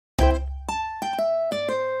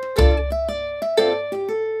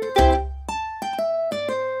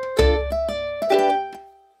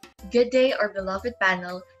Good day, our beloved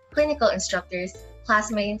panel, clinical instructors,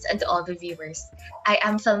 classmates, and to all the viewers. I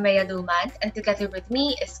am Salmea Lumand, and together with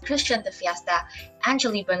me is Christian De Fiesta,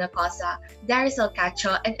 Angeli Bonacosa, Daricel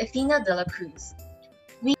Cacho, and Athena de la Cruz.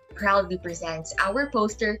 We proudly present our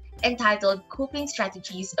poster entitled Coping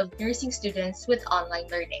Strategies of Nursing Students with Online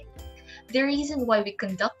Learning. The reason why we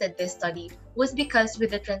conducted this study was because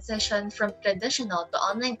with the transition from traditional to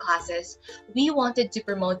online classes, we wanted to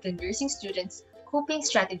promote the nursing students' coping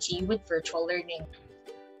strategy with virtual learning.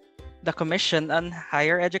 The Commission on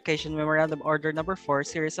Higher Education Memorandum Order No. 4,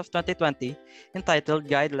 Series of 2020, entitled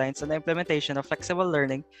Guidelines on the Implementation of Flexible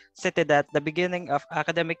Learning, stated that at the beginning of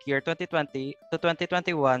academic year 2020 to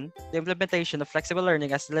 2021, the implementation of flexible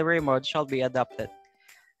learning as delivery mode shall be adopted.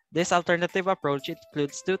 This alternative approach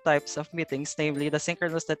includes two types of meetings, namely the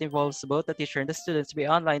synchronous that involves both the teacher and the students to be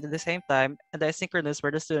online at the same time, and the asynchronous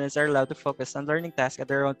where the students are allowed to focus on learning tasks at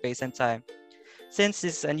their own pace and time. Since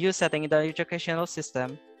this is a new setting in the educational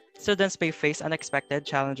system, students may face unexpected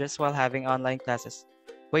challenges while having online classes.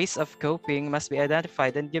 Ways of coping must be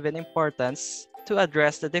identified and given importance to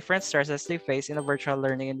address the different stresses they face in a virtual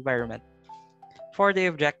learning environment. For the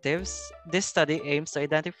objectives, this study aims to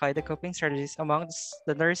identify the coping strategies amongst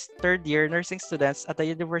the third-year nursing students at the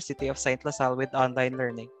University of St. LaSalle with online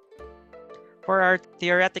learning. For our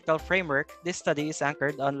theoretical framework, this study is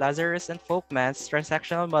anchored on Lazarus and Folkman's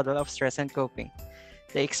transactional model of stress and coping.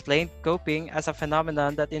 They explained coping as a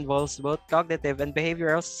phenomenon that involves both cognitive and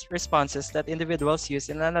behavioral responses that individuals use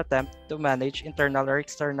in an attempt to manage internal or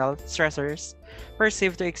external stressors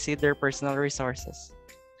perceived to exceed their personal resources.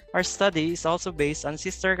 Our study is also based on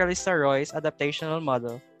Sister Calista Roy's adaptational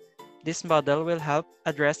model. This model will help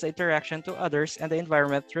address the interaction to others and the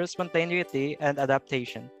environment through spontaneity and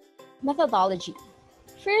adaptation. Methodology.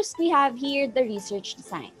 First, we have here the research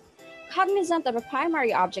design. Cognizant of a primary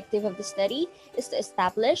objective of the study is to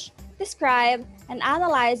establish, describe, and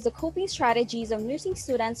analyze the coping strategies of nursing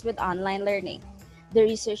students with online learning. The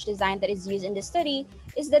research design that is used in the study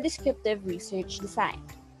is the descriptive research design.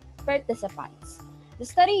 Participants. The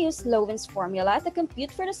study used Lowen's formula to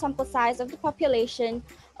compute for the sample size of the population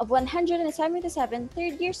of 177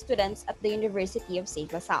 third-year students at the University of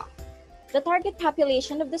St. LaSalle. The target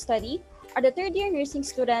population of the study are the third-year nursing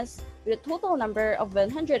students with a total number of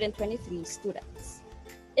 123 students.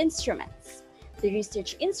 Instruments. The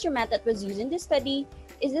research instrument that was used in this study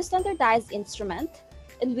is the standardized instrument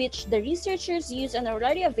in which the researchers use an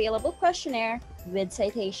already available questionnaire with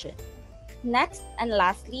citation. Next and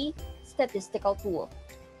lastly, statistical tool.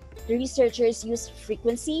 The researchers use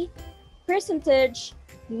frequency, percentage,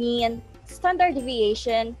 mean, standard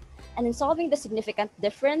deviation, and in solving the significant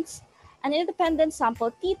difference, an independent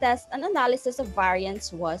sample t-test and analysis of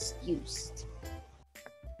variance was used.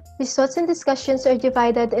 Results and discussions are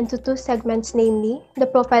divided into two segments, namely, the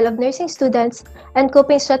profile of nursing students and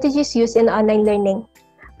coping strategies used in online learning.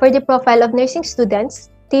 For the profile of nursing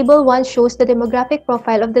students, Table 1 shows the demographic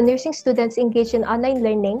profile of the nursing students engaged in online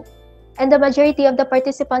learning, and the majority of the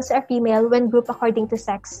participants are female when grouped according to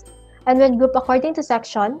sex. And when grouped according to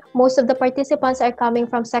section, most of the participants are coming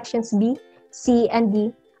from sections B, C, and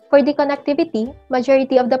D. For the connectivity,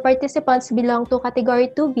 majority of the participants belong to Category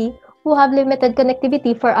 2B who have limited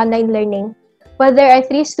connectivity for online learning, while there are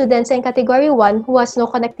 3 students in Category 1 who has no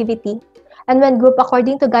connectivity. And when grouped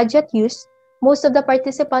according to gadget use, most of the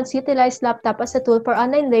participants utilize laptop as a tool for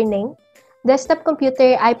online learning. Desktop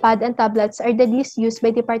computer, iPad, and tablets are the least used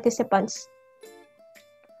by the participants.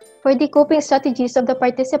 For the coping strategies of the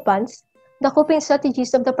participants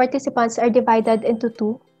are divided into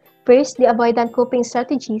two. First, the avoidant coping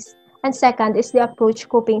strategies, and second is the approach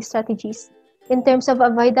coping strategies. In terms of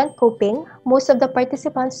avoidant coping, most of the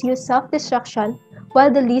participants use self-destruction,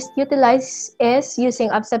 while the least utilized is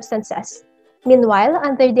using of substances. Meanwhile,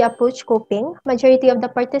 under the approach coping, majority of the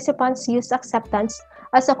participants use acceptance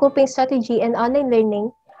as a coping strategy in online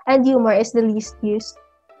learning, and humor is the least used.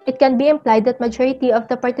 It can be implied that majority of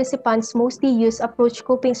the participants mostly use approach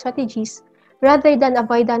coping strategies rather than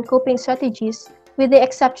avoidant coping strategies, with the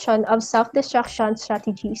exception of self-destruction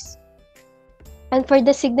strategies. And for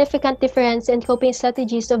the significant difference in coping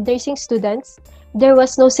strategies of nursing students, there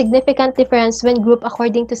was no significant difference when grouped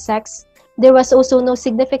according to sex. There was also no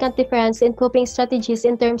significant difference in coping strategies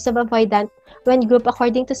in terms of avoidant when grouped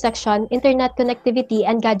according to section, internet connectivity,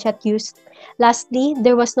 and gadget use. Lastly,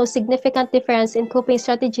 there was no significant difference in coping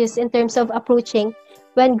strategies in terms of approaching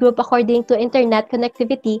when grouped according to internet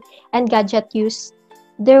connectivity and gadget use.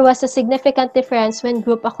 There was a significant difference when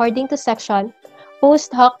grouped according to section.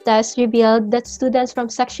 Post hoc tests revealed that students from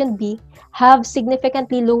Section B have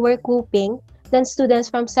significantly lower coping than students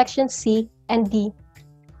from Section C and D.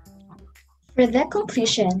 For the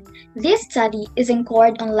conclusion, this study is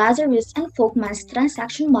anchored on Lazarus and Folkman's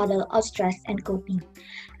transaction model of stress and coping.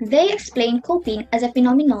 They explain coping as a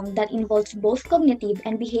phenomenon that involves both cognitive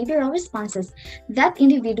and behavioral responses that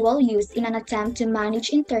individuals use in an attempt to manage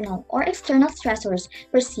internal or external stressors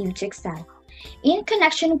perceived to excel. In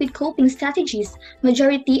connection with coping strategies,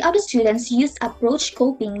 majority of the students use approach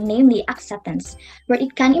coping, namely acceptance, where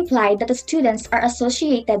it can imply that the students are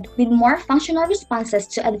associated with more functional responses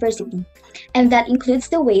to adversity, and that includes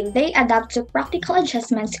the way they adapt to practical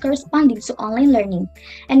adjustments corresponding to online learning,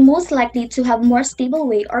 and most likely to have more stable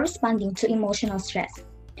way of responding to emotional stress.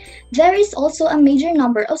 There is also a major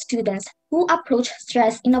number of students who approach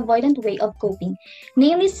stress in avoidant way of coping,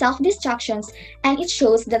 namely self-distractions, and it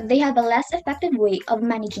shows that they have a less effective way of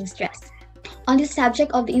managing stress. On the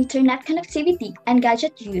subject of the internet connectivity and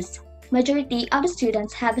gadget use, majority of the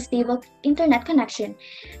students have a stable internet connection,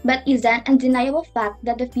 but it is an undeniable fact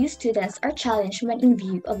that the few students are challenged when in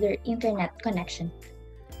view of their internet connection.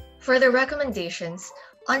 For the recommendations,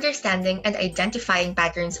 understanding and identifying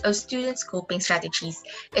patterns of students' coping strategies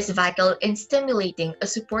is vital in stimulating a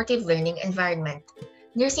supportive learning environment.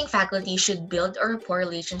 Nursing faculty should build a rapport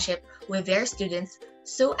relationship with their students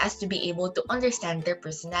so as to be able to understand their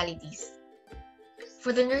personalities.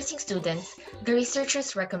 For the nursing students, the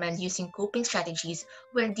researchers recommend using coping strategies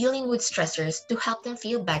when dealing with stressors to help them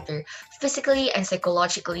feel better physically and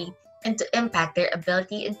psychologically and to impact their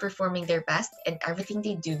ability in performing their best in everything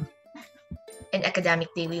they do. In academic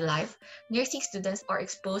daily life, nursing students are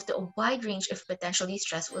exposed to a wide range of potentially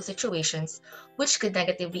stressful situations which could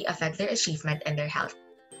negatively affect their achievement and their health.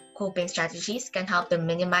 Coping strategies can help them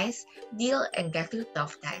minimize, deal, and get through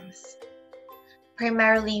tough times.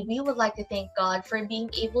 Primarily, we would like to thank God for being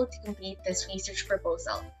able to complete this research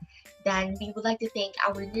proposal. Then, we would like to thank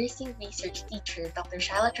our nursing research teacher, Dr.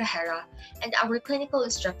 Shaila Trajera, and our clinical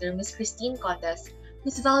instructor, Ms. Christine Contas,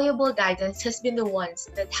 whose valuable guidance has been the ones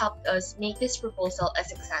that helped us make this proposal a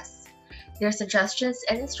success. Their suggestions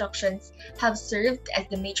and instructions have served as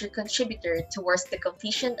the major contributor towards the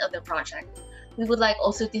completion of the project. We would like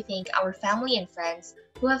also to thank our family and friends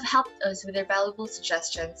who have helped us with their valuable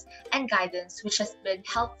suggestions and guidance, which has been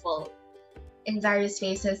helpful in various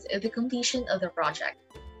phases of the completion of the project.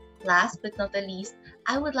 Last but not the least,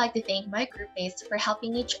 I would like to thank my groupmates for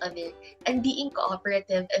helping each other and being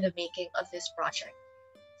cooperative in the making of this project.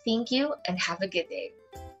 Thank you and have a good day.